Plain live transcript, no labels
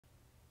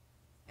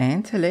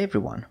And hello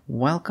everyone,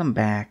 welcome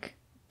back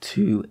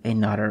to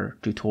another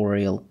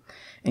tutorial.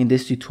 In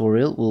this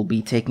tutorial we'll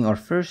be taking our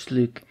first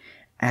look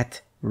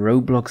at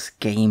Roblox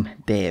game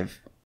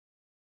dev.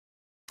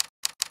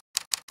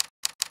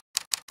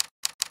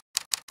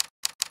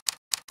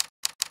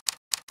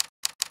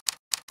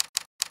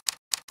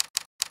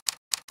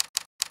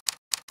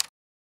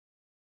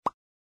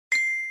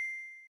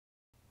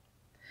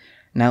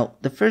 Now,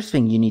 the first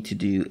thing you need to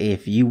do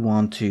if you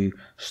want to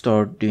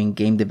start doing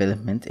game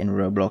development in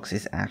Roblox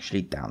is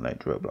actually download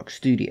Roblox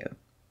Studio.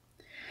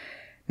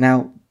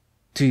 Now,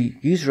 to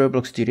use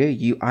Roblox Studio,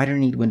 you either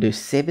need Windows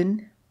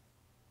 7,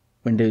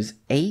 Windows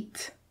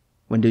 8,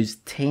 Windows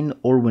 10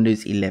 or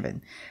Windows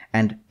 11.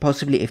 And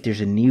possibly if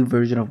there's a new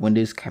version of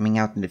Windows coming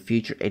out in the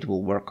future, it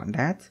will work on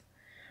that.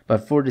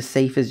 But for the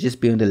safest, just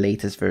be on the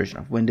latest version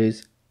of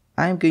Windows.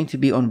 I'm going to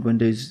be on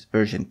Windows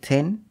version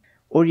 10.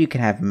 Or you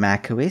can have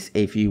macOS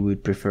if you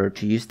would prefer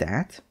to use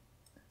that.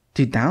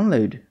 To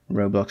download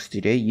Roblox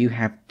Studio, you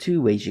have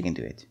two ways you can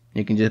do it.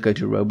 You can just go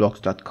to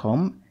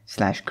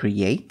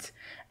roblox.com/create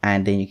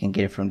and then you can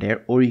get it from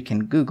there, or you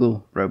can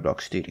Google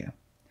Roblox Studio.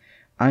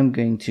 I'm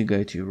going to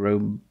go to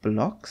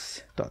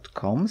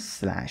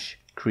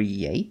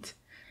roblox.com/create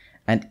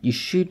and you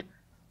should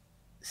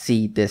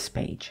see this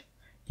page.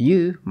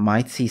 You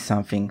might see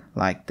something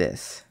like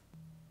this.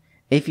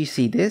 If you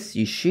see this,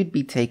 you should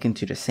be taken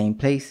to the same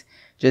place.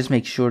 Just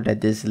make sure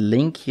that this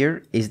link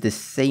here is the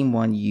same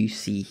one you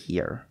see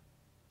here.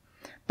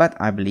 But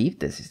I believe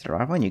this is the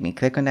right one. You can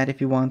click on that if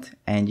you want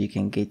and you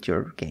can get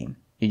your game.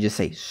 You just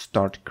say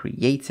start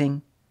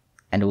creating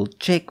and it will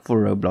check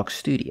for Roblox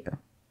Studio.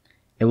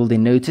 It will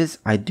then notice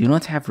I do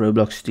not have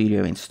Roblox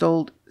Studio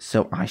installed,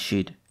 so I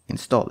should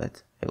install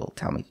it. It will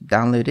tell me to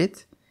download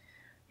it.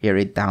 Here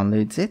it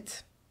downloads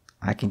it.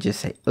 I can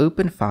just say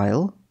open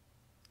file.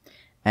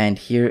 And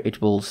here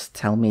it will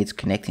tell me it's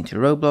connecting to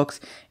Roblox.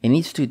 It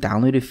needs to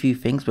download a few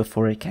things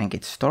before it can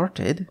get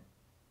started.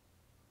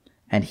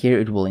 And here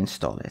it will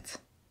install it.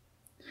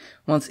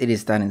 Once it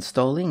is done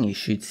installing, you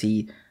should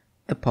see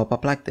a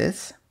pop-up like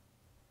this.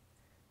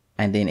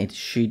 And then it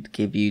should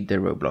give you the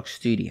Roblox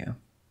Studio.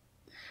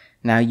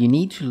 Now you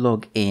need to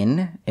log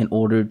in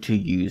order to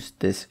use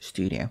this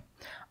studio.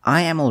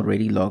 I am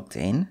already logged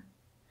in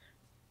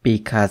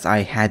because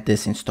I had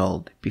this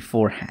installed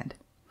beforehand.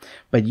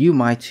 But you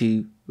might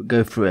too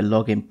go through a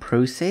login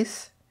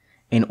process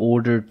in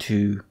order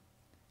to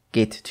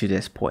get to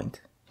this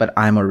point. But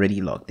I'm already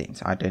logged in,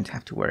 so I don't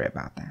have to worry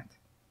about that.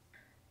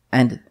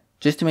 And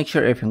just to make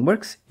sure everything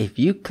works, if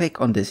you click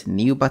on this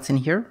new button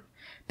here,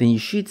 then you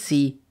should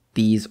see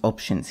these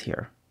options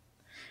here.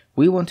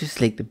 We want to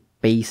select the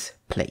base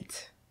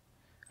plate.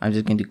 I'm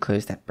just going to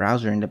close that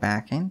browser in the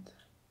back end.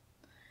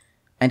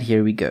 And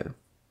here we go.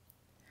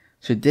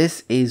 So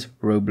this is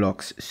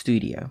Roblox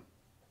Studio.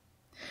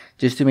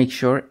 Just to make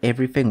sure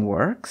everything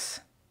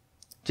works,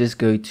 just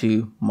go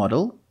to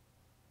Model,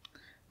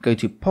 go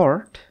to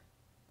Part,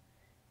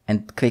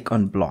 and click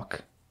on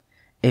Block.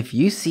 If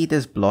you see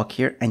this block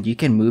here and you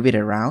can move it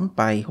around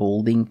by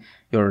holding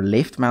your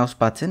left mouse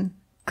button,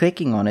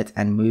 clicking on it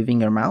and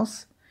moving your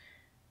mouse,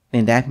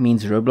 then that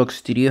means Roblox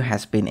Studio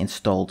has been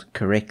installed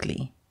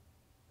correctly.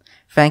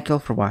 Thank you all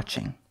for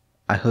watching.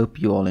 I hope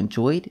you all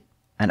enjoyed,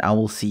 and I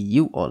will see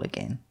you all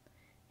again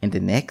in the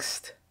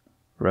next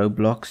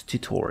Roblox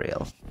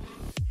tutorial.